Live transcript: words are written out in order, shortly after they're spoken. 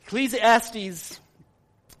Ecclesiastes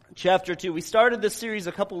chapter 2. We started this series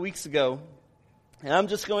a couple weeks ago, and I'm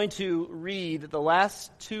just going to read the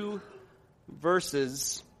last three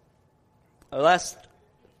verses of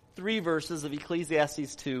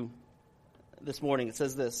Ecclesiastes 2 this morning. It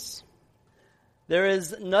says this: "There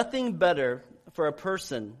is nothing better for a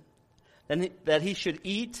person than that he should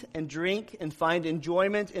eat and drink and find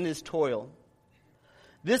enjoyment in his toil.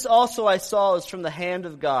 This also I saw is from the hand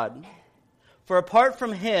of God. For apart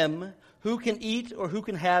from him, who can eat or who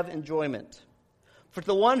can have enjoyment? For to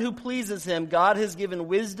the one who pleases him, God has given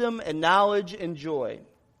wisdom and knowledge and joy.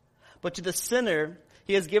 But to the sinner,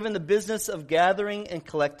 he has given the business of gathering and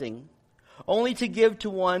collecting, only to give to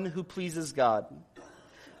one who pleases God.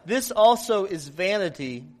 This also is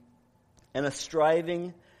vanity and a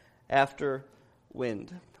striving after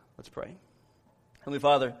wind." Let's pray. Heavenly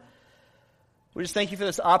Father, we just thank you for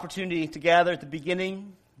this opportunity to gather at the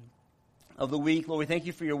beginning of the week. Lord, we thank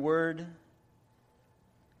you for your word.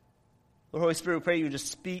 Lord, Holy Spirit, we pray you just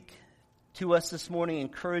speak to us this morning,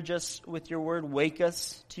 encourage us with your word, wake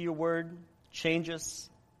us to your word, change us.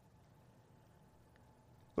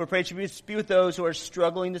 Lord, pray that you be with those who are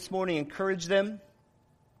struggling this morning, encourage them.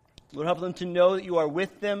 Lord, help them to know that you are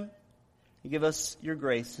with them, and give us your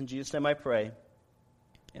grace. In Jesus' name I pray.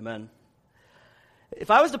 Amen. If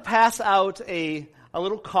I was to pass out a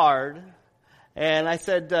little card, and I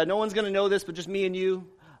said, no one's going to know this but just me and you,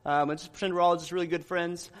 and just pretend we're all just really good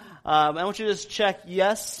friends, I want you to just check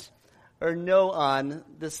yes or no on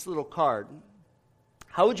this little card.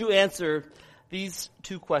 How would you answer these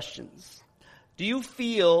two questions? Do you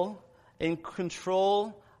feel in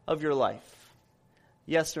control of your life?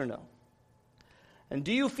 Yes or no? And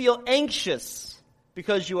do you feel anxious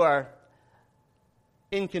because you are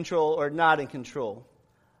in control or not in control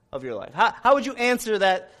of your life? How would you answer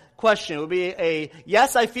that question? It would be a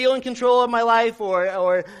yes, I feel in control of my life,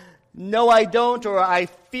 or no, I don't, or I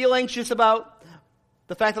feel anxious about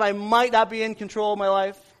the fact that I might not be in control of my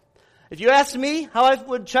life. If you asked me how I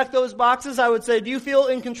would check those boxes, I would say, do you feel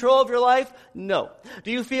in control of your life? No.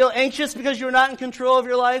 Do you feel anxious because you're not in control of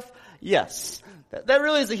your life? Yes. That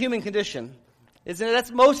really is a human condition, isn't it?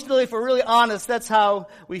 That's mostly, if we're really honest, that's how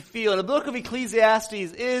we feel. And the book of Ecclesiastes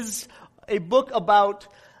is a book about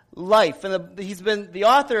life. And he's been the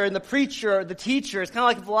author and the preacher, the teacher. It's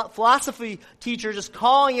kind of like a philosophy teacher just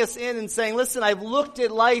calling us in and saying, listen, I've looked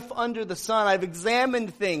at life under the sun. I've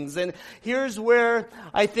examined things. And here's where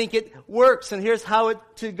I think it works. And here's how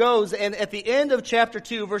it goes. And at the end of chapter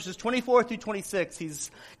 2, verses 24 through 26,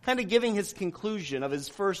 he's kind of giving his conclusion of his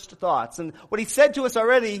first thoughts. And what he said to us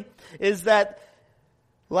already is that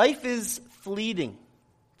life is fleeting.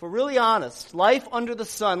 If we're really honest, life under the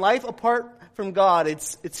sun, life apart from God,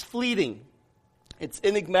 it's fleeting. It's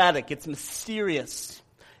enigmatic. It's mysterious.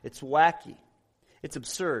 It's wacky. It's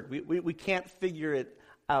absurd. We can't figure it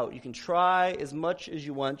out. You can try as much as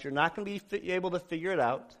you want. You're not going to be able to figure it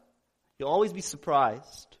out. You'll always be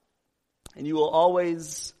surprised. And you will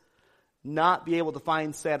always not be able to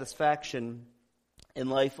find satisfaction in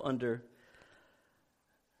life under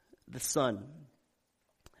the sun.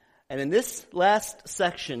 And in this last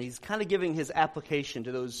section, he's kind of giving his application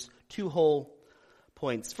to those two whole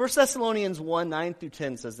points. 1 Thessalonians 1, 9 through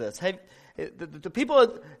 10 says this. The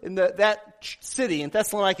people in that city in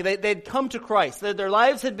Thessalonica, they'd come to Christ. Their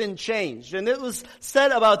lives had been changed. And it was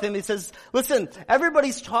said about them, he says, listen,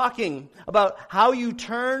 everybody's talking about how you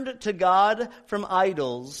turned to God from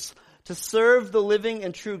idols to serve the living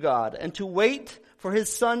and true God and to wait for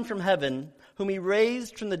his Son from heaven, whom he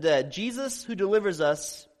raised from the dead, Jesus, who delivers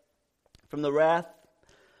us from the wrath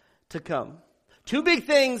to come. Two big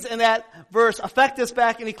things in that verse affect us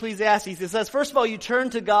back in Ecclesiastes. It says, first of all, you turn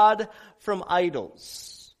to God from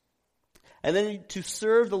idols. And then to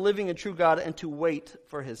serve the living and true God and to wait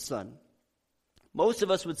for his Son. Most of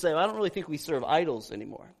us would say, well, I don't really think we serve idols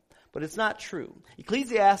anymore. But it's not true.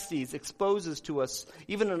 Ecclesiastes exposes to us,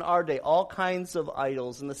 even in our day, all kinds of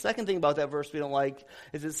idols. And the second thing about that verse we don't like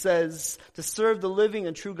is it says to serve the living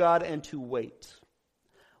and true God and to wait.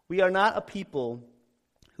 We are not a people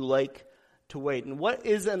who like to wait. And what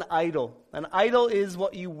is an idol? An idol is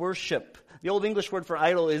what you worship. The Old English word for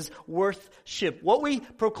idol is worthship. What we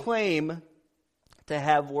proclaim to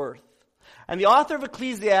have worth. And the author of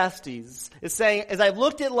Ecclesiastes is saying, as I've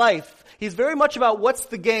looked at life, he's very much about what's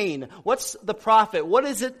the gain, what's the profit, what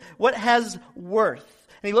is it, what has worth.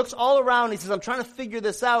 And he looks all around and he says, I'm trying to figure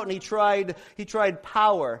this out. And he tried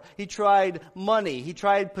power, he tried money, he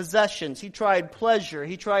tried possessions, he tried pleasure,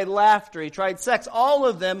 he tried laughter, he tried sex, all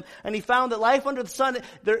of them. And he found that life under the sun,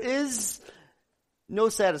 there is no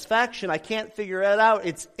satisfaction. I can't figure it out.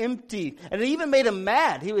 It's empty. And it even made him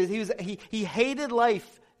mad. He hated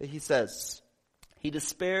life he says, he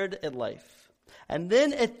despaired at life. And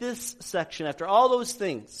then at this section, after all those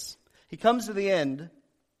things, he comes to the end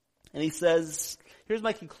and he says, here's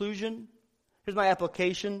my conclusion, here's my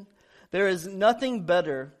application. There is nothing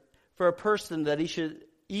better for a person that he should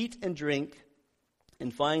eat and drink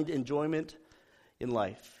and find enjoyment in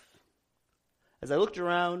life. As I looked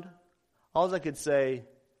around, all I could say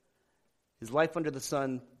is life under the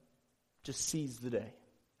sun just seize the day.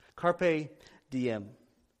 Carpe diem.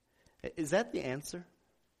 Is that the answer?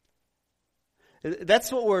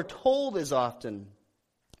 That's what we're told is often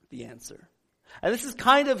the answer. And this is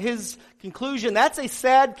kind of his conclusion. That's a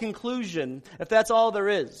sad conclusion if that's all there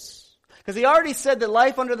is. Because he already said that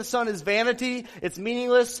life under the sun is vanity, it's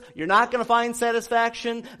meaningless, you're not going to find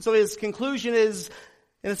satisfaction. So his conclusion is,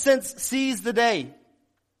 in a sense, seize the day.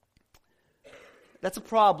 That's a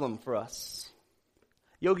problem for us.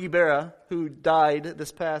 Yogi Berra, who died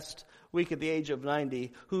this past week at the age of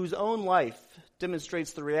 90, whose own life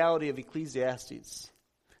demonstrates the reality of Ecclesiastes.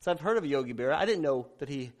 So I've heard of Yogi Berra. I didn't know that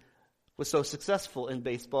he was so successful in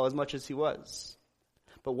baseball as much as he was.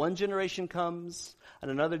 But one generation comes,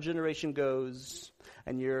 and another generation goes,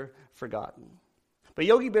 and you're forgotten. But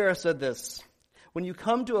Yogi Berra said this, when you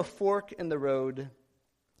come to a fork in the road,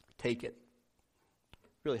 take it.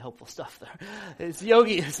 Really helpful stuff there. It's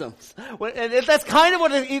yogiisms. And that's kind of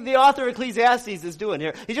what the author of Ecclesiastes is doing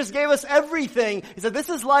here. He just gave us everything. He said, this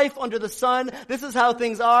is life under the sun. This is how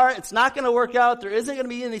things are. It's not going to work out. There isn't going to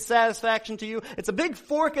be any satisfaction to you. It's a big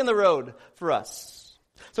fork in the road for us.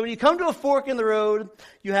 So when you come to a fork in the road,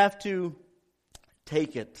 you have to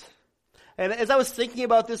take it. And as I was thinking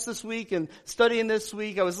about this week and studying this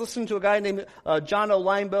week, I was listening to a guy named John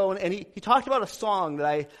O'Linebow, and he talked about a song that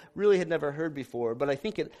I really had never heard before, but I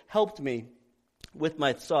think it helped me with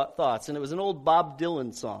my thoughts. And it was an old Bob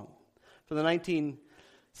Dylan song from the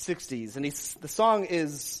 1960s. And the song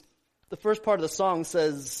is, the first part of the song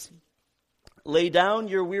says, lay down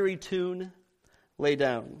your weary tune, lay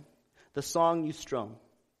down the song you strung,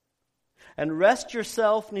 and rest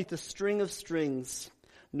yourself neath the string of strings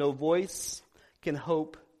no voice can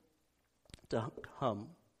hope to hum.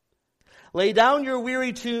 Lay down your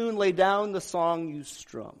weary tune, lay down the song you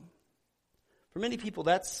strum. For many people,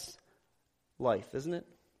 that's life, isn't it?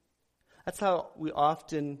 That's how we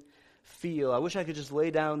often feel. I wish I could just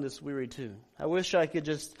lay down this weary tune. I wish I could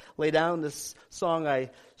just lay down this song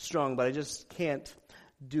I strung, but I just can't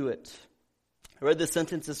do it. I read this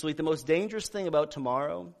sentence this week. The most dangerous thing about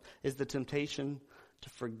tomorrow is the temptation to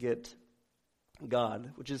forget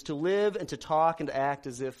God, which is to live and to talk and to act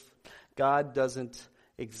as if God doesn't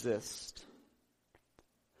exist.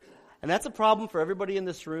 And that's a problem for everybody in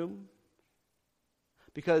this room,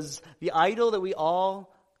 because the idol that we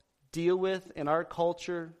all deal with in our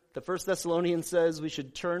culture, the 1 Thessalonians says we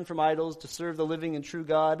should turn from idols to serve the living and true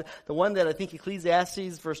God. The one that I think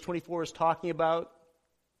Ecclesiastes verse 24 is talking about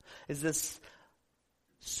is this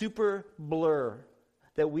super blur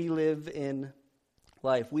that we live in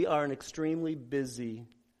life. We are an extremely busy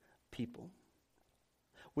people.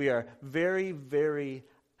 We are very, very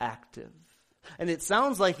active. And it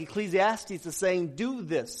sounds like Ecclesiastes is saying, do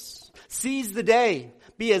this. Seize the day.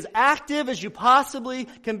 Be as active as you possibly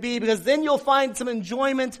can be, because then you'll find some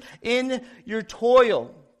enjoyment in your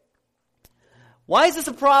toil. Why is this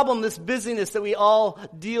a problem, this busyness that we all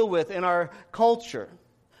deal with in our culture?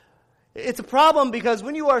 It's a problem because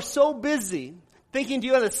when you are so busy, thinking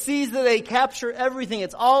you want to seize the day, capture everything.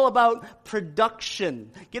 It's all about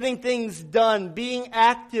production, getting things done, being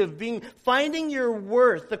active, finding your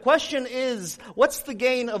worth. The question is, what's the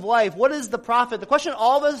gain of life? What is the profit? The question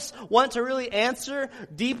all of us want to really answer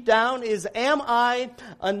deep down is, am I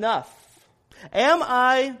enough? Am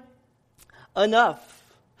I enough?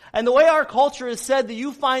 And the way our culture has said that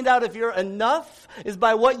you find out if you're enough is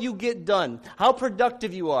by what you get done, how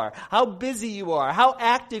productive you are, how busy you are, how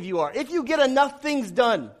active you are. If you get enough things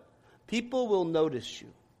done, people will notice you.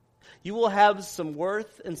 You will have some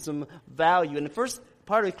worth and some value. And the first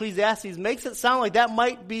part of Ecclesiastes makes it sound like that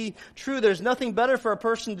might be true. There's nothing better for a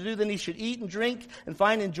person to do than he should eat and drink and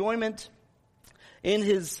find enjoyment in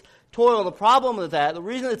his toil. The problem with that, the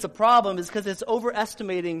reason it's a problem is because it's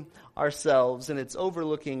overestimating ourselves and it's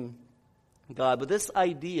overlooking God. But this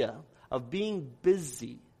idea of being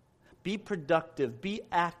busy, be productive, be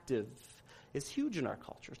active is huge in our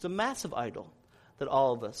culture. It's a massive idol that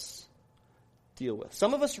all of us deal with.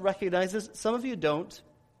 Some of us recognize this, some of you don't.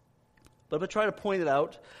 But I'm going to try to point it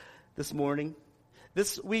out this morning.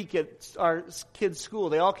 This week at our kids' school,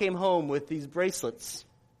 they all came home with these bracelets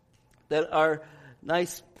that are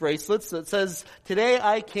nice bracelets that says, "Today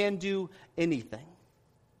I can do anything."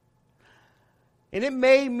 And it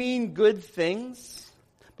may mean good things,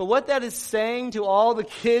 But what that is saying to all the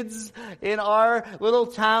kids in our little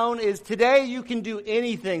town is today you can do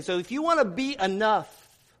anything. So if you want to be enough,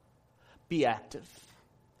 be active.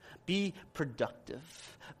 Be productive.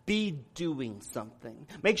 Be doing something.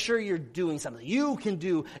 Make sure you're doing something. You can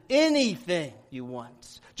do anything you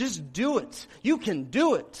want. Just do it. You can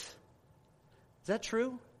do it. Is that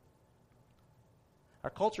true? Our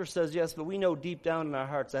culture says yes, but we know deep down in our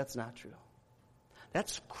hearts that's not true.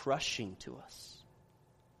 That's crushing to us.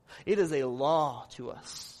 It is a law to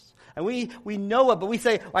us. And we know it, but we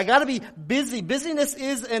say, I got to be busy. Busyness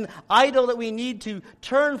is an idol that we need to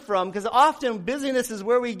turn from, because often busyness is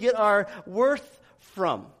where we get our worth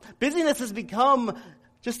from. Busyness has become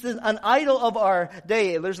just an idol of our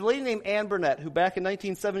day. There's a lady named Anne Burnett who back in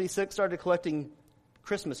 1976 started collecting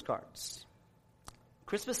Christmas cards.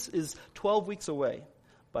 Christmas is 12 weeks away,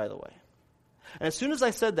 by the way. And as soon as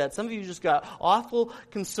I said that, some of you just got awful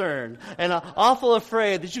concerned and awful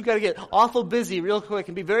afraid that you've got to get awful busy real quick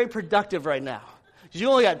and be very productive right now. Because you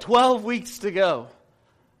only got 12 weeks to go.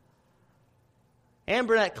 Anne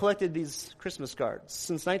Burnett collected these Christmas cards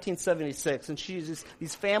since 1976, and she uses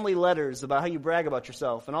these family letters about how you brag about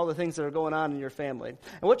yourself and all the things that are going on in your family.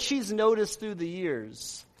 And what she's noticed through the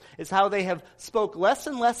years is how they have spoke less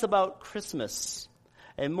and less about Christmas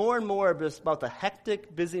and more about the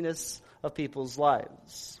hectic busyness of people's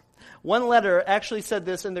lives. One letter actually said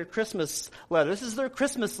this in their Christmas letter. This is their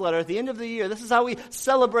Christmas letter at the end of the year. This is how we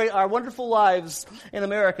celebrate our wonderful lives in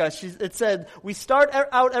America. It said, we start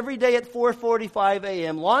out every day at 4:45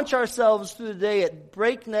 a.m., launch ourselves through the day at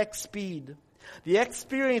breakneck speed. The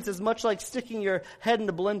experience is much like sticking your head in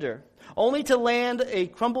a blender, only to land a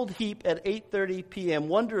crumbled heap at 8:30 p.m.,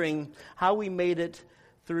 wondering how we made it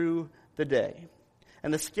through the day.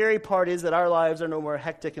 And the scary part is that our lives are no more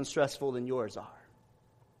hectic and stressful than yours are.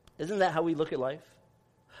 Isn't that how we look at life?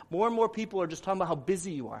 More and more people are just talking about how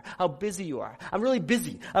busy you are, how busy you are. I'm really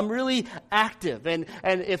busy. I'm really active. And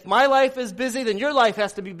if my life is busy, then your life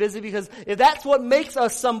has to be busy, because if that's what makes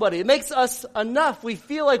us somebody, it makes us enough. We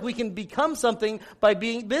feel like we can become something by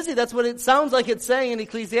being busy. That's what it sounds like it's saying in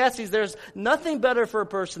Ecclesiastes. There's nothing better for a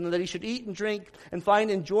person than that he should eat and drink and find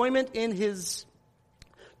enjoyment in his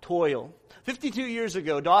toil. 52 years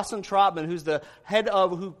ago, Dawson Trotman, who's the head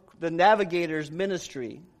of the Navigators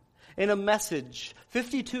Ministry, in a message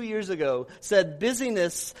 52 years ago, said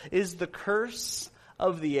busyness is the curse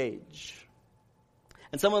of the age.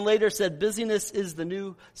 And someone later said busyness is the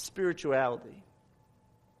new spirituality.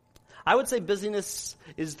 I would say busyness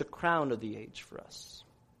is the crown of the age for us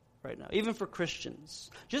right now, even for Christians.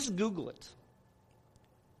 Just Google it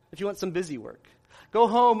if you want some busy work. Go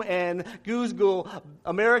home and Google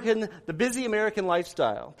the busy American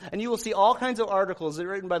lifestyle. And you will see all kinds of articles that are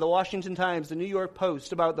written by the Washington Times, the New York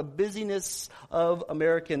Post, about the busyness of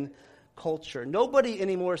American culture. Nobody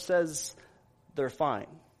anymore says they're fine.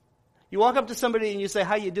 You walk up to somebody and you say,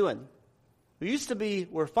 how you doing? It used to be,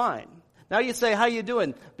 we're fine. Now you say, how you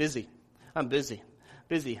doing? Busy. I'm busy.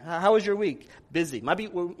 Busy. How was your week? Busy. My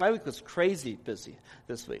week was crazy busy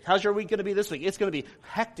this week. How's your week going to be this week? It's going to be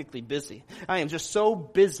hectically busy. I am just so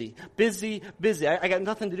busy. Busy. I got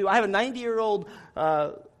nothing to do. I have a 90-year-old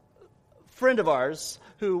friend of ours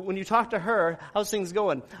who, when you talk to her, how's things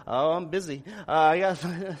going? Oh, I'm busy.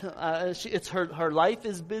 It's her life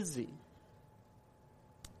is busy.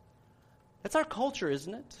 That's our culture,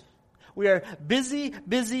 isn't it? We are busy.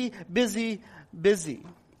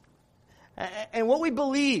 And what we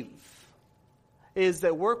believe is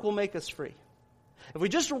that work will make us free. If we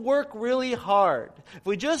just work really hard, if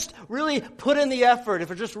we just really put in the effort, if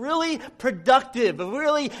we're just really productive, if we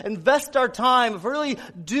really invest our time, if we really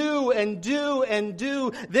do,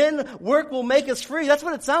 then work will make us free. That's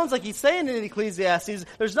what it sounds like he's saying in Ecclesiastes.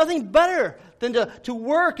 There's nothing better than to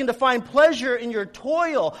work and to find pleasure in your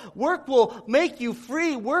toil. Work will make you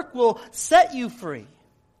free. Work will set you free.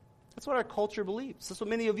 That's what our culture believes. That's what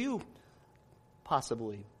many of you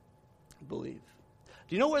possibly believe.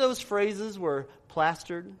 Do you know where those phrases were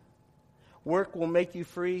plastered? Work will make you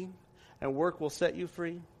free, and work will set you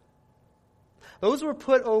free. Those were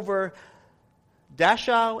put over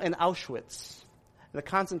Dachau and Auschwitz, the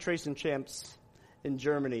concentration camps in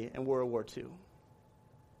Germany in World War II.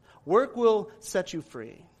 Work will set you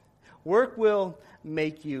free. Work will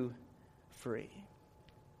make you free.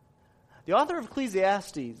 The author of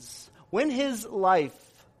Ecclesiastes, when his life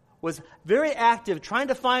was very active, trying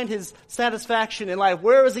to find his satisfaction in life.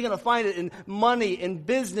 Where was he going to find it? In money, in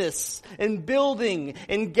business, in building,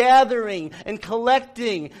 in gathering, in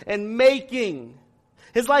collecting, and making.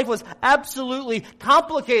 His life was absolutely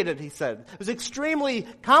complicated, he said. It was extremely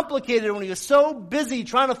complicated when he was so busy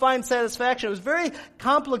trying to find satisfaction. It was very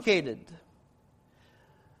complicated.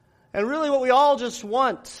 And really what we all just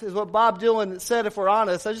want is what Bob Dylan said, if we're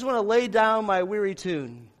honest. I just want to lay down my weary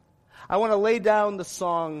tune. I want to lay down the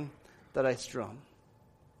song that I strum.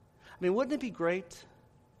 I mean, wouldn't it be great?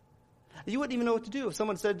 You wouldn't even know what to do if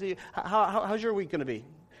someone said to you, how's your week going to be?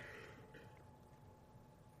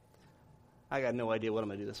 I got no idea what I'm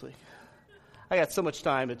going to do this week. I got so much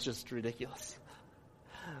time, it's just ridiculous.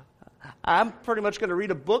 I'm pretty much going to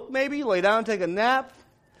read a book maybe, lay down, take a nap,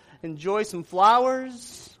 enjoy some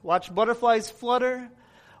flowers, watch butterflies flutter.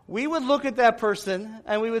 We would look at that person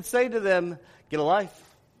and we would say to them, get a life.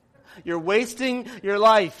 You're wasting your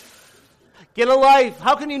life. Get a life.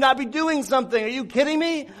 How can you not be doing something? Are you kidding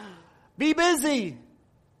me? Be busy.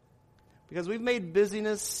 Because we've made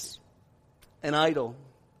busyness an idol.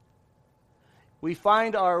 We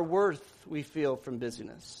find our worth, we feel, from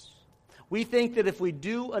busyness. We think that if we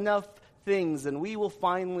do enough things, then we will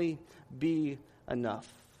finally be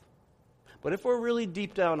enough. But if we're really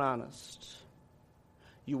deep down honest,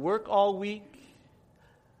 you work all week,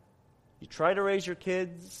 you try to raise your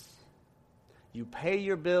kids, you pay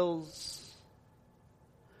your bills,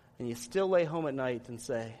 and you still lay home at night and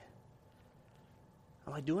say,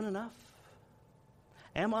 am I doing enough?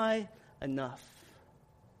 Am I enough?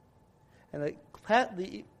 And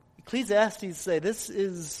the Ecclesiastes say this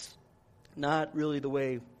is not really the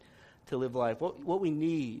way to live life. What we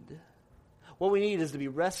need is to be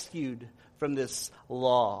rescued from this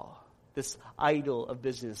law, this idol of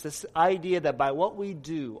business, this idea that by what we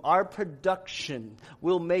do, our production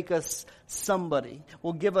will make us somebody,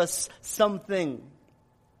 will give us something.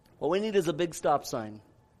 What we need is a big stop sign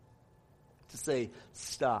to say,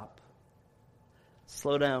 stop,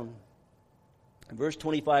 slow down. And verse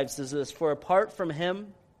 25 says this, for apart from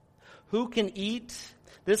him, who can eat?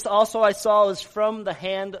 This also I saw is from the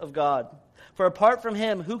hand of God. For apart from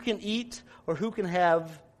him, who can eat or who can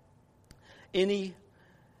have any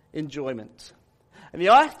enjoyment? And the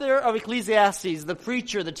author of Ecclesiastes, the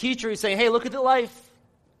preacher, the teacher, he's saying, hey, look at the life.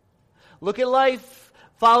 Look at life.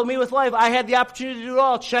 Follow me with life. I had the opportunity to do it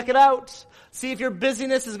all. Check it out. See if your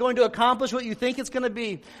busyness is going to accomplish what you think it's going to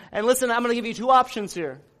be. And listen, I'm going to give you two options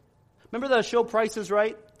here. Remember the show Price is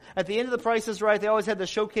Right? At the end of the Price is Right, they always had the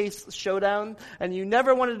showcase showdown, and you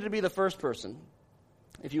never wanted to be the first person.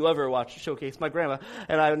 If you ever watch Showcase, my grandma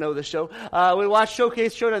and I know the show. We watch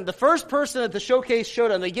Showcase Showdown. The first person at the Showcase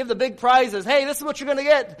Showdown, they give the big prizes. Hey, this is what you're going to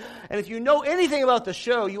get. And if you know anything about the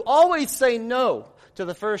show, you always say no to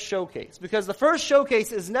the first showcase, because the first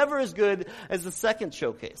showcase is never as good as the second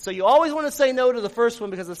showcase. So you always want to say no to the first one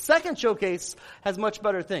because the second showcase has much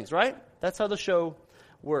better things, right? That's how the show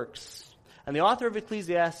works. And the author of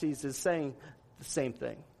Ecclesiastes is saying the same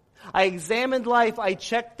thing. I examined life, I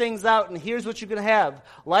checked things out, and here's what you can have.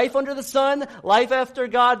 Life under the sun, life after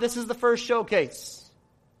God, this is the first showcase.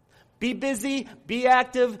 Be busy, be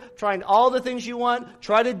active, trying all the things you want,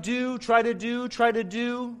 try to do,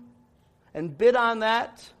 and bid on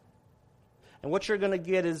that. And what you're going to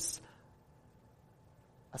get is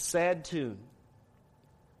a sad tune,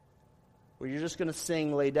 where you're just going to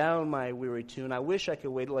sing, lay down my weary tune. I wish I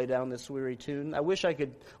could lay down this weary tune. I wish I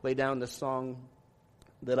could lay down this song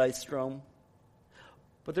that I strum.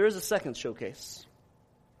 But there is a second showcase,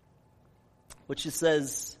 which it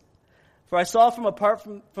says, for I saw from apart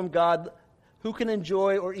from God, who can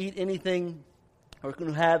enjoy or eat anything or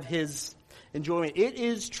can have his enjoyment. It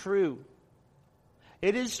is true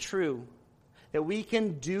that we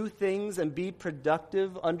can do things and be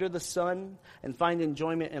productive under the sun and find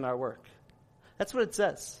enjoyment in our work. That's what it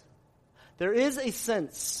says. There is a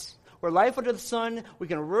sense where life under the sun, we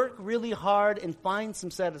can work really hard and find some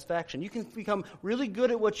satisfaction. You can become really good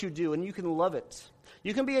at what you do and you can love it.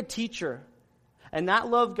 You can be a teacher and not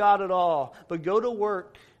love God at all, but go to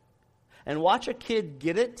work and watch a kid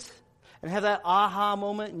get it and have that aha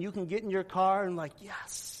moment, and you can get in your car and like,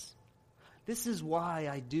 yes, this is why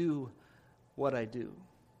I do what I do.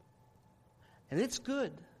 And it's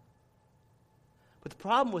good. But the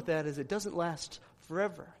problem with that is it doesn't last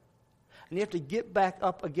forever. And you have to get back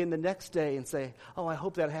up again the next day and say, oh, I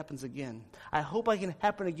hope that happens again. I hope I can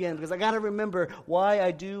happen again because I got to remember why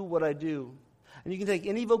I do what I do. And you can take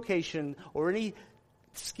any vocation or any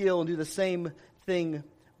skill and do the same thing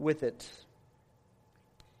with it.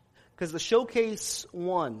 Because the showcase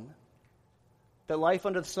one that life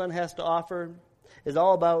under the sun has to offer is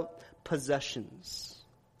all about possessions.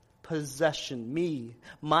 Possession, me,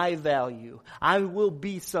 my value. I will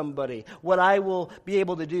be somebody. What I will be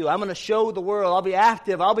able to do. I'm going to show the world. I'll be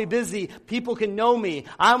active. I'll be busy. People can know me.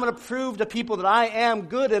 I'm going to prove to people that I am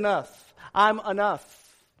good enough. I'm enough.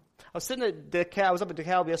 I was sitting at DeKalb. I was up at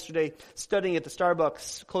DeKalb yesterday studying at the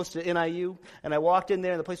Starbucks close to NIU, and I walked in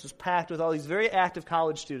there, and the place was packed with all these very active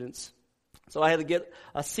college students. So I had to get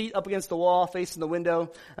a seat up against the wall facing the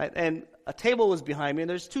window, and a table was behind me, and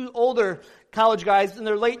there's two older college guys in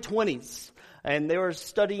their late 20s. And they were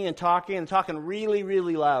studying and talking really,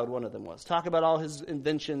 really loud, one of them was. Talking about all his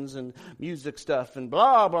inventions and music stuff and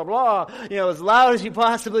blah, blah, blah. As loud as you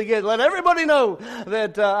possibly get. Let everybody know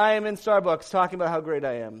that I am in Starbucks talking about how great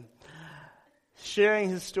I am. Sharing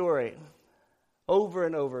his story over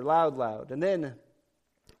and over, loud. And then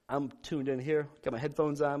I'm tuned in here, got my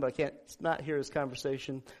headphones on, but I can't not hear his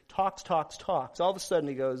conversation. Talks. All of a sudden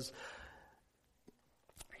he goes...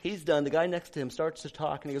 He's done. The guy next to him starts to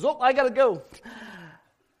talk, and he goes, "Oh, I got to go."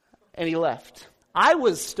 And he left. I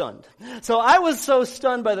was stunned. So I was so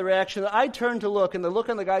stunned by the reaction that I turned to look, and the look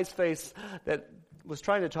on the guy's face that was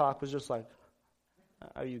trying to talk was just like,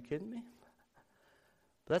 "Are you kidding me?"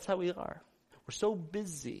 But that's how we are. We're so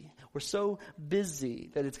busy. We're so busy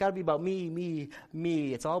that it's got to be about me.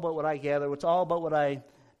 It's all about what I gather. It's all about what I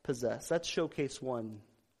possess. That's Showcase 1.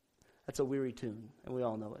 That's a weary tune, and we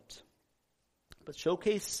all know it. But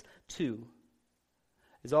Showcase 2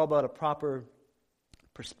 is all about a proper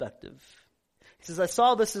perspective. He says, "I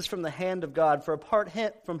saw this is from the hand of God, for apart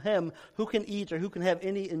from him, who can eat or who can have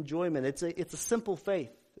any enjoyment?" It's a simple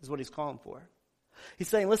faith, is what he's calling for. He's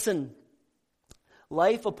saying, listen,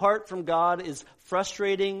 life apart from God is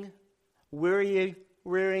frustrating,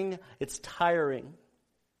 wearying, it's tiring.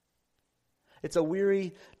 It's a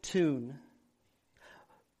weary tune.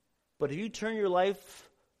 But if you turn your life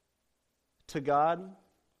to God,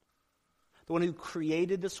 the one who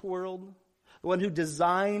created this world, the one who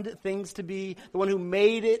designed things to be, the one who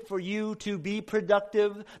made it for you to be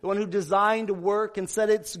productive, the one who designed work and said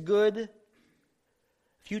it's good,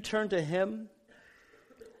 if you turn to him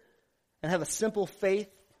and have a simple faith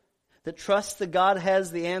that trusts that God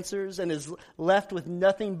has the answers and is left with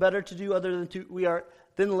nothing better to do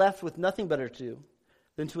left with nothing better to do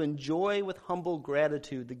than to enjoy with humble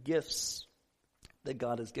gratitude the gifts that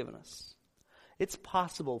God has given us. It's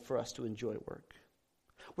possible for us to enjoy work.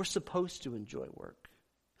 We're supposed to enjoy work.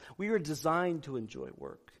 We are designed to enjoy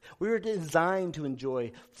work. We are designed to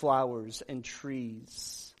enjoy flowers and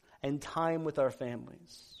trees and time with our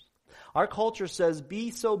families. Our culture says, be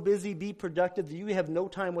so busy, be productive, that you have no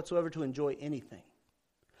time whatsoever to enjoy anything.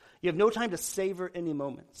 You have no time to savor any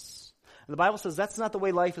moments. And the Bible says that's not the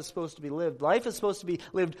way life is supposed to be lived. Life is supposed to be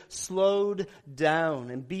lived slowed down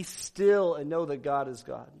and be still and know that God is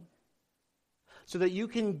God. So that you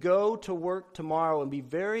can go to work tomorrow and be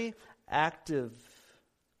very active,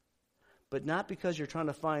 but not because you're trying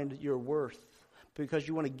to find your worth, but because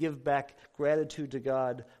you want to give back gratitude to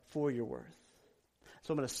God for your worth.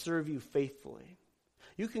 So I'm going to serve you faithfully.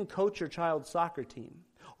 You can coach your child's soccer team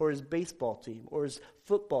or his baseball team or his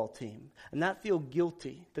football team and not feel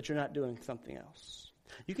guilty that you're not doing something else.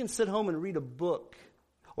 You can sit home and read a book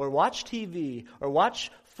or watch TV or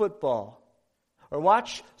watch football or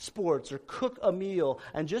watch sports, or cook a meal,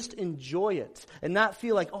 and just enjoy it, and not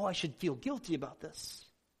feel like, I should feel guilty about this.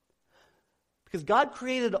 Because God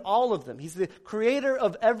created all of them. He's the creator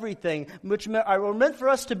of everything, which are meant for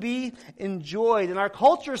us to be enjoyed. And our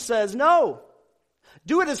culture says, no,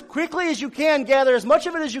 do it as quickly as you can, gather as much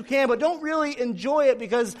of it as you can, but don't really enjoy it,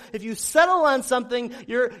 because if you settle on something,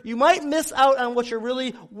 you might miss out on what you're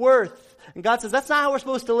really worth. And God says, that's not how we're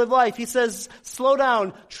supposed to live life. He says, slow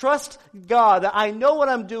down, trust God. I know what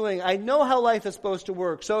I'm doing. I know how life is supposed to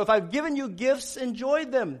work. So if I've given you gifts, enjoy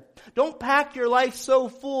them. Don't pack your life so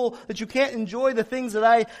full that you can't enjoy the things that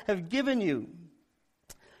I have given you.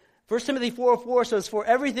 1 Timothy 4:4 says, "For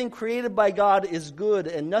everything created by God is good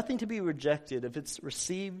and nothing to be rejected if it's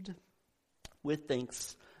received with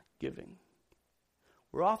thanksgiving."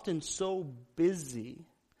 We're often so busy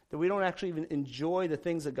that we don't actually even enjoy the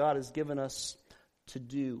things that God has given us to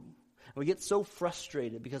do. And we get so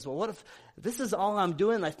frustrated because, what if this is all I'm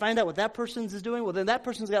doing and I find out what that person is doing? Well, then that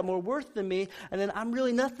person's got more worth than me, and then I'm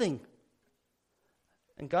really nothing.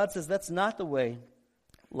 And God says that's not the way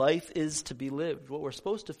life is to be lived. What we're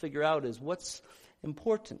supposed to figure out is what's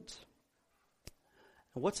important.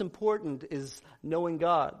 And what's important is knowing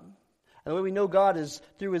God. And the way we know God is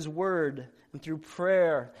through His Word and through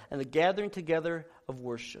prayer and the gathering together of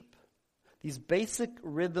worship. These basic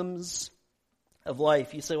rhythms of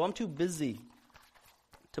life. You say, I'm too busy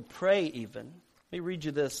to pray even. Let me read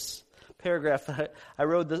you this paragraph that I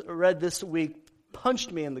read this week.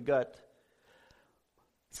 Punched me in the gut.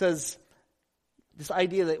 It says, this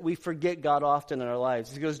idea that we forget God often in our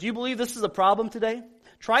lives. He goes, do you believe this is a problem today?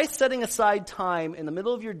 Try setting aside time in the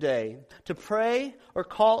middle of your day to pray or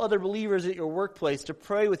call other believers at your workplace to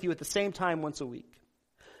pray with you at the same time once a week.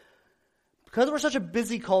 Because we're such a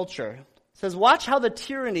busy culture, it says, watch how the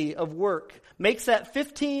tyranny of work makes that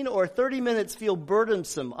 15 or 30 minutes feel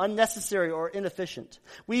burdensome, unnecessary, or inefficient.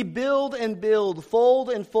 We build and build, fold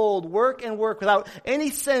and fold, work and work without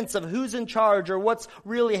any sense of who's in charge or what's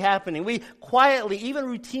really happening. We quietly, even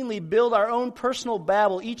routinely, build our own personal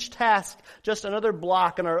Babel, each task just another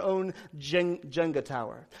block in our own Jenga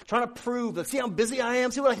tower. Trying to prove, that, see how busy I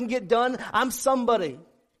am, see what I can get done, I'm somebody.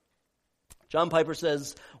 John Piper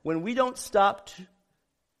says, when we don't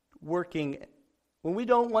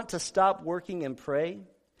want to stop working and pray,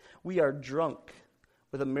 we are drunk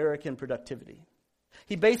with American productivity.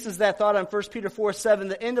 He bases that thought on 1 Peter 4:7,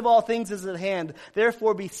 the end of all things is at hand.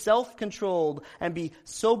 Therefore be self-controlled and be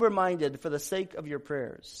sober-minded for the sake of your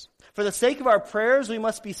prayers. For the sake of our prayers, we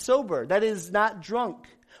must be sober, that is, not drunk.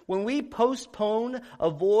 When we postpone,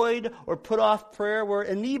 avoid, or put off prayer, we're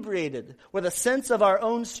inebriated with a sense of our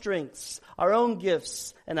own strengths, our own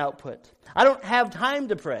gifts, and output. I don't have time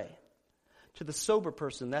to pray. To the sober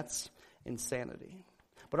person, that's insanity.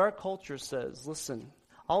 But our culture says, listen,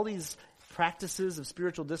 all these practices of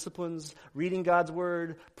spiritual disciplines, reading God's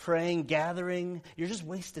word, praying, gathering, you're just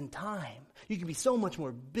wasting time. You can be so much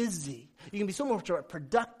more busy. You can be so much more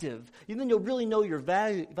productive. Then you'll really know you're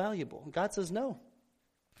valuable. And God says, no,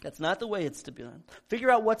 that's not the way it's to be done.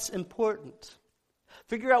 Figure out what's important.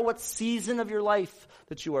 Figure out what season of your life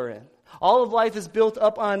that you are in. All of life is built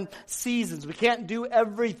up on seasons. We can't do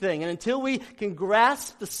everything. And until we can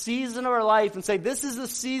grasp the season of our life and say, this is the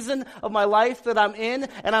season of my life that I'm in,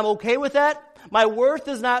 and I'm okay with that, my worth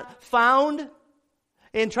is not found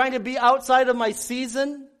in trying to be outside of my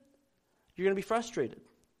season, you're going to be frustrated.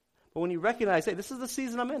 But when you recognize, hey, this is the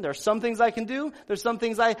season I'm in. There are some things I can do. There's some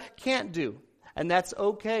things I can't do. And that's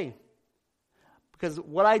okay. Because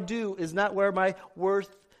what I do is not where my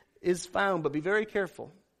worth is found. But be very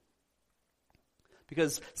careful.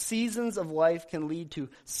 Because seasons of life can lead to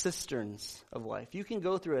cisterns of life. You can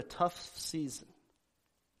go through a tough season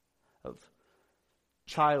of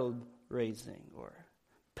child raising or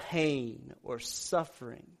pain or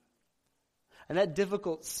suffering. And that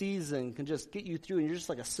difficult season can just get you through, and you're just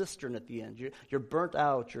like a cistern at the end. You're burnt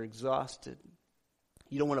out, you're exhausted.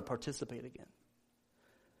 You don't want to participate again.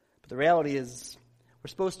 But the reality is, we're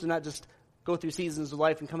supposed to not just go through seasons of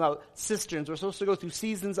life and come out cisterns. We're supposed to go through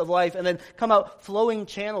seasons of life and then come out flowing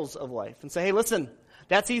channels of life and say, hey, listen,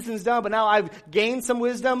 that season's done, but now I've gained some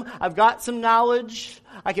wisdom. I've got some knowledge.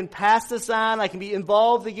 I can pass this on. I can be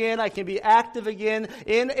involved again. I can be active again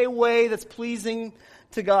in a way that's pleasing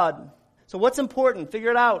to God. So what's important? Figure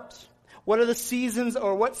it out. What are the seasons,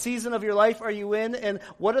 or what season of your life are you in, and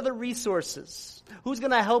what are the resources? Who's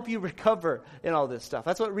going to help you recover in all this stuff?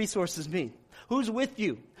 That's what resources mean. Who's with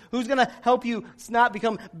you? Who's going to help you not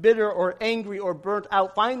become bitter or angry or burnt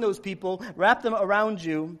out? Find those people, wrap them around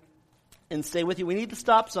you, and stay with you. We need the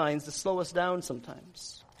stop signs to slow us down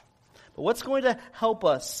sometimes. But what's going to help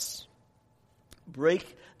us break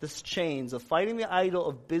this chains of fighting the idol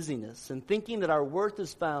of busyness and thinking that our worth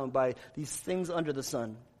is found by these things under the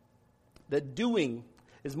sun? That doing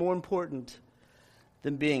is more important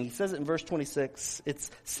than being. He says it in verse 26. It's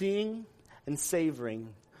seeing and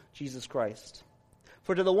savoring Jesus Christ.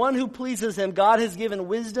 For to the one who pleases him, God has given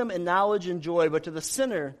wisdom and knowledge and joy. But to the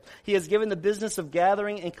sinner, he has given the business of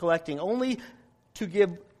gathering and collecting. Only to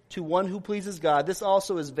give to one who pleases God. This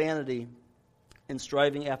also is vanity and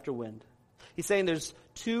striving after wind. He's saying there's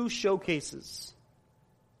two showcases.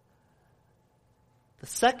 The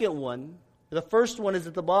second one, the first one is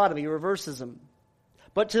at the bottom. He reverses them.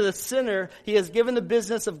 But to the sinner, he has given the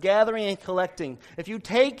business of gathering and collecting. If you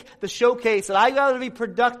take the showcase that I got to be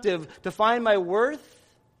productive to find my worth,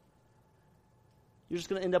 you're just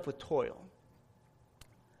going to end up with toil.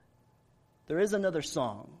 There is another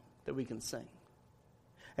song that we can sing.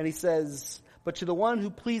 And he says, but to the one who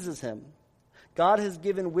pleases him, God has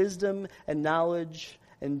given wisdom and knowledge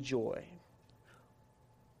and joy,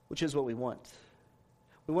 which is what we want.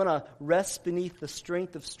 We want to rest beneath the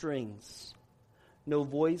strength of strings. No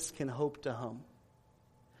voice can hope to hum.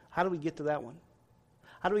 How do we get to that one?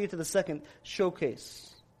 How do we get to the second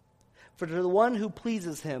showcase? For to the one who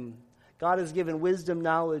pleases him, God has given wisdom,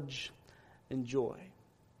 knowledge, and joy.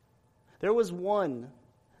 There was one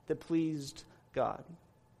that pleased God.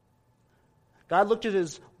 God looked at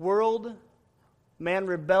his world. Man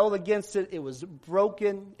rebelled against it. It was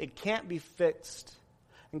broken. It can't be fixed.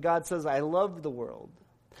 And God says, I love the world.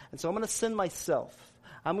 And so I'm going to send myself.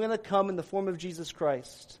 I'm going to come in the form of Jesus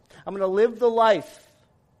Christ. I'm going to live the life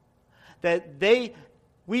that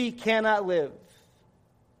we cannot live.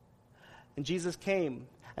 And Jesus came,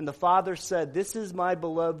 and the Father said, "This is my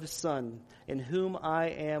beloved Son, in whom I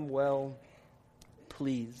am well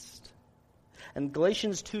pleased." And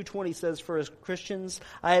Galatians 2:20 says, "For as Christians,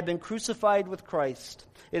 I have been crucified with Christ.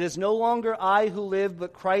 It is no longer I who live,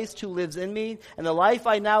 but Christ who lives in me. And the life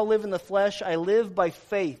I now live in the flesh, I live by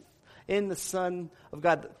faith in the Son of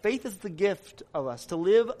God." Faith is the gift of us, to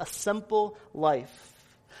live a simple life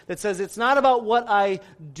that says it's not about what I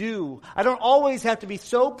do. I don't always have to be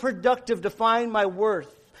so productive to find my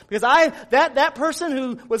worth. Because that person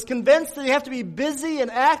who was convinced that you have to be busy and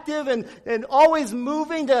active and always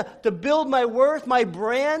moving to build my worth, my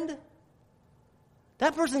brand,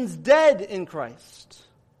 that person's dead in Christ.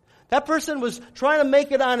 That person was trying to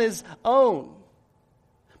make it on his own.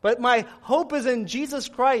 But my hope is in Jesus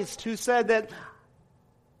Christ, who said that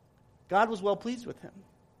God was well pleased with him.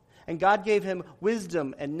 And God gave him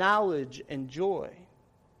wisdom and knowledge and joy.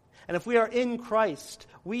 And if we are in Christ,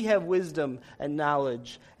 we have wisdom and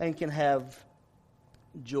knowledge and can have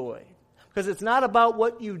joy. Because it's not about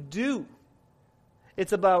what you do.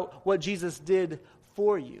 It's about what Jesus did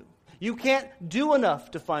for you. You can't do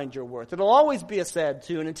enough to find your worth. It'll always be a sad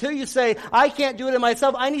tune until you say, "I can't do it in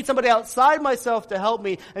myself. I need somebody outside myself to help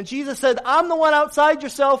me." And Jesus said, "I'm the one outside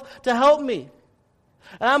yourself to help me.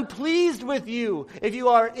 And I'm pleased with you if you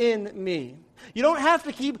are in me." You don't have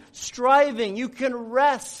to keep striving. You can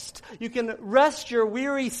rest. You can rest your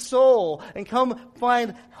weary soul and come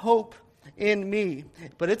find hope in me.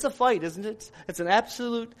 But it's a fight, isn't it? It's an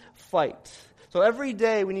absolute fight. So every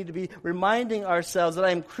day we need to be reminding ourselves that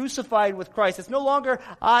I am crucified with Christ. It's no longer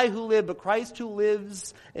I who live, but Christ who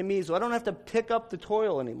lives in me. So I don't have to pick up the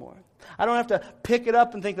toil anymore. I don't have to pick it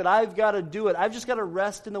up and think that I've got to do it. I've just got to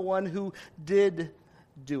rest in the one who did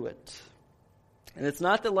do it. And it's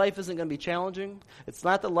not that life isn't going to be challenging. It's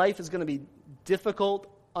not that life is going to be difficult,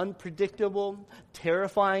 unpredictable,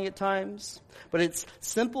 terrifying at times. But it's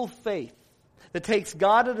simple faith that takes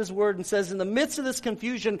God at his word and says, in the midst of this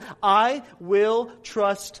confusion, I will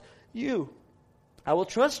trust you. I will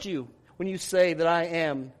trust you when you say that I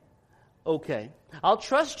am okay. I'll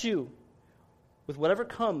trust you with whatever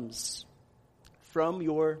comes from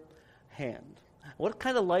your hand. What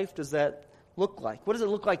kind of life does that look like? What does it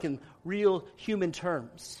look like in real human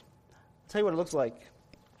terms? I'll tell you what it looks like.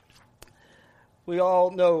 We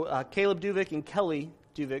all know Caleb Duvik and Kelly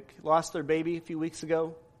Duvik lost their baby a few weeks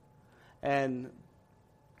ago. And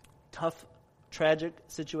tough, tragic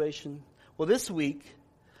situation. Well, this week,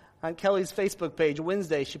 on Kelly's Facebook page,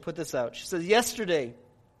 Wednesday, she put this out. She says, "Yesterday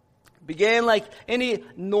began like any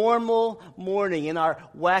normal morning in our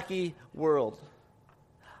wacky world.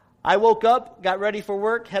 I woke up, got ready for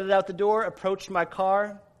work, headed out the door, approached my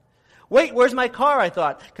car. Wait, where's my car, I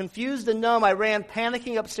thought. Confused and numb, I ran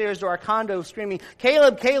panicking upstairs to our condo, screaming,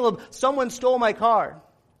 'Caleb, Caleb, someone stole my car.'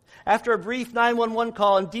 After a brief 911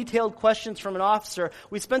 call and detailed questions from an officer,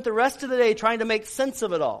 we spent the rest of the day trying to make sense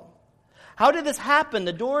of it all. How did this happen?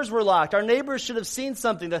 The doors were locked. Our neighbors should have seen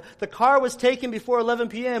something. The car was taken before 11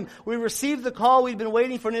 p.m. We received the call we'd been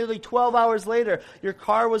waiting for nearly 12 hours later. Your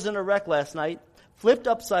car was in a wreck last night. Flipped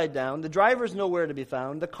upside down. The driver's nowhere to be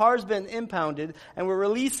found. The car's been impounded, and we're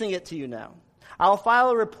releasing it to you now. I'll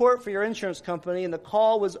file a report for your insurance company,' and the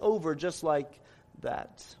call was over just like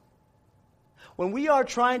that." When we are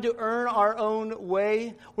trying to earn our own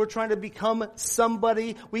way, we're trying to become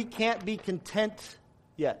somebody, we can't be content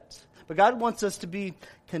yet. But God wants us to be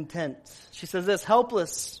content. She says this,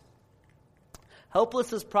 helpless.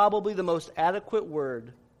 Helpless is probably the most adequate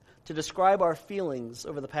word to describe our feelings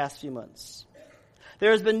over the past few months.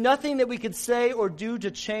 There has been nothing that we could say or do to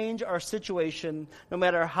change our situation, no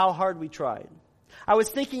matter how hard we tried. I was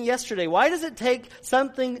thinking yesterday, why does it take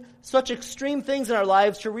such extreme things in our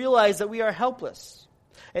lives to realize that we are helpless?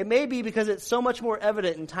 It may be because it's so much more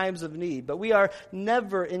evident in times of need, but we are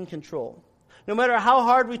never in control. No matter how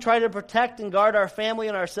hard we try to protect and guard our family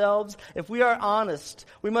and ourselves, if we are honest,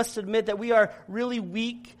 we must admit that we are really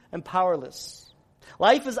weak and powerless.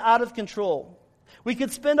 Life is out of control. We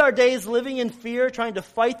could spend our days living in fear, trying to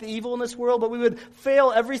fight the evil in this world, but we would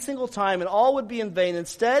fail every single time and all would be in vain.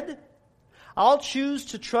 Instead, I'll choose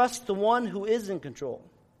to trust the one who is in control,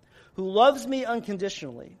 who loves me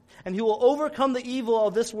unconditionally, and who will overcome the evil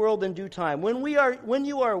of this world in due time. When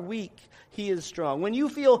you are weak, he is strong. When you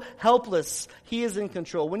feel helpless, he is in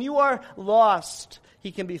control. When you are lost,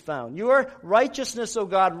 he can be found. Your righteousness, O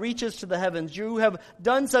God, reaches to the heavens. You have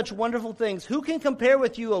done such wonderful things. Who can compare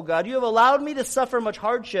with you, O God? You have allowed me to suffer much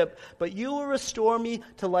hardship, but you will restore me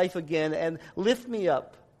to life again and lift me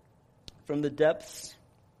up from the depths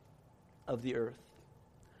of the earth.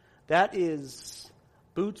 That is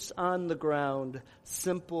boots on the ground,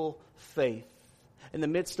 simple faith. in the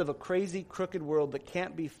midst of a crazy, crooked world that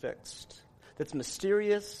can't be fixed, that's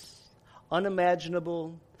mysterious,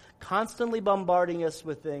 unimaginable, constantly bombarding us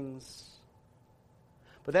with things.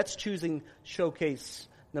 But that's choosing showcase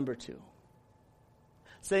number 2.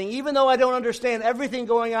 Saying, even though I don't understand everything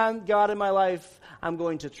going on, God, in my life, I'm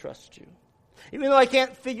going to trust you. Even though I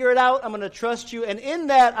can't figure it out, I'm going to trust you. And in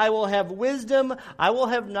that, I will have wisdom, I will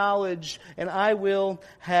have knowledge, and I will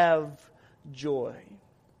have joy.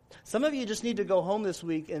 Some of you just need to go home this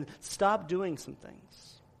week and stop doing some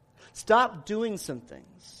things. Stop doing some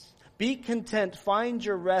things. Be content. Find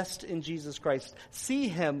your rest in Jesus Christ. See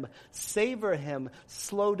him, savor him,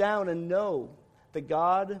 slow down, and know that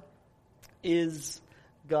God is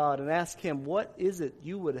God. And ask him, what is it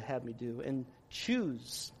you would have me do? And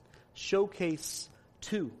choose showcase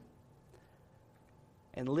 2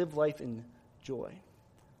 and live life in joy.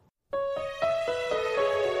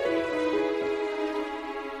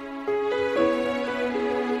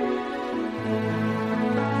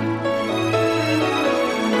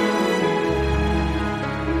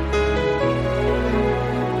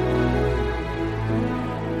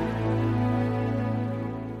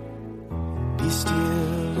 Be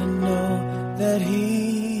still and know that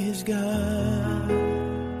he is God.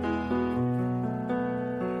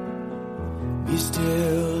 Be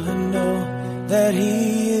still and know that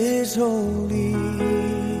he is holy.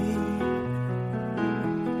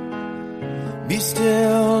 Be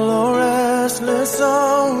still, O restless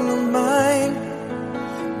soul of mine.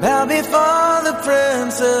 Bow before the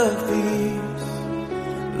Prince of Peace.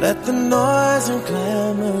 Let the noise and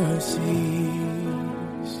clamor cease.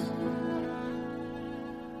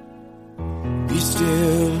 Be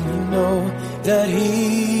still and know that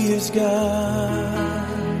he is God.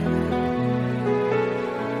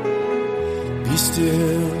 Be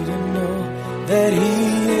still and know that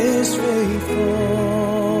he is faithful.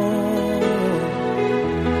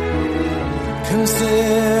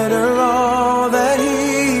 Consider all that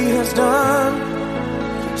he has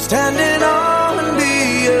done. Stand in awe and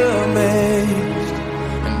be amazed.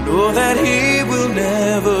 And know that he will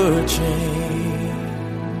never change.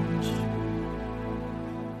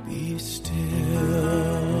 Be still.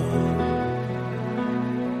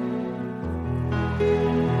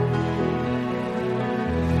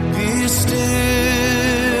 Be still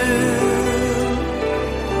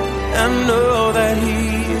and know that he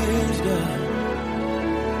is God.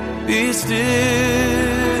 Be still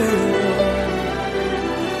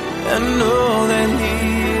and know that he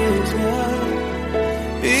is God.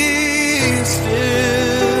 Be still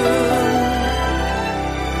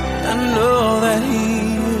and know that he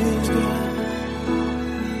is God.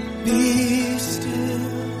 Be still.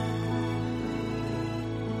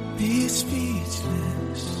 Be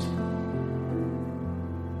speechless.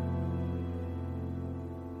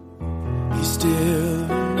 Be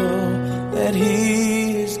still and know that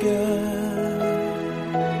he is God.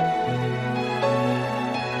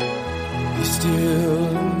 Be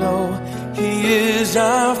still and know he is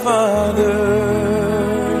our Father.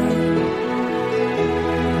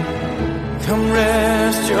 Come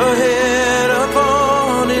rest your head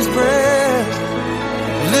upon his breast.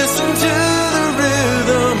 Listen to the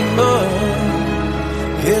rhythm of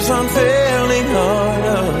his unfailing